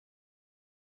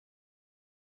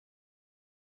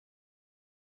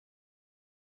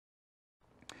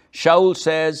Shaul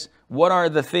says, what are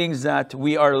the things that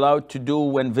we are allowed to do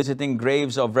when visiting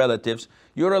graves of relatives?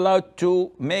 You're allowed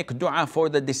to make dua for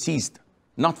the deceased,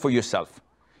 not for yourself.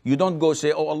 You don't go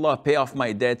say, oh Allah, pay off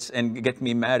my debts and get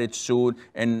me married soon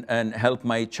and help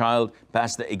my child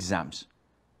pass the exams.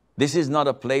 This is not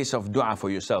a place of dua for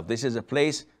yourself. This is a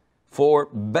place for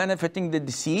benefiting the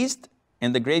deceased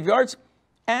in the graveyards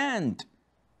and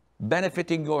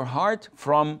benefiting your heart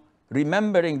from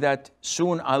remembering that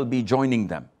soon I'll be joining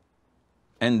them.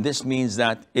 And this means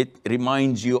that it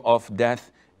reminds you of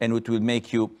death and it will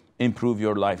make you improve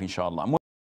your life, inshallah.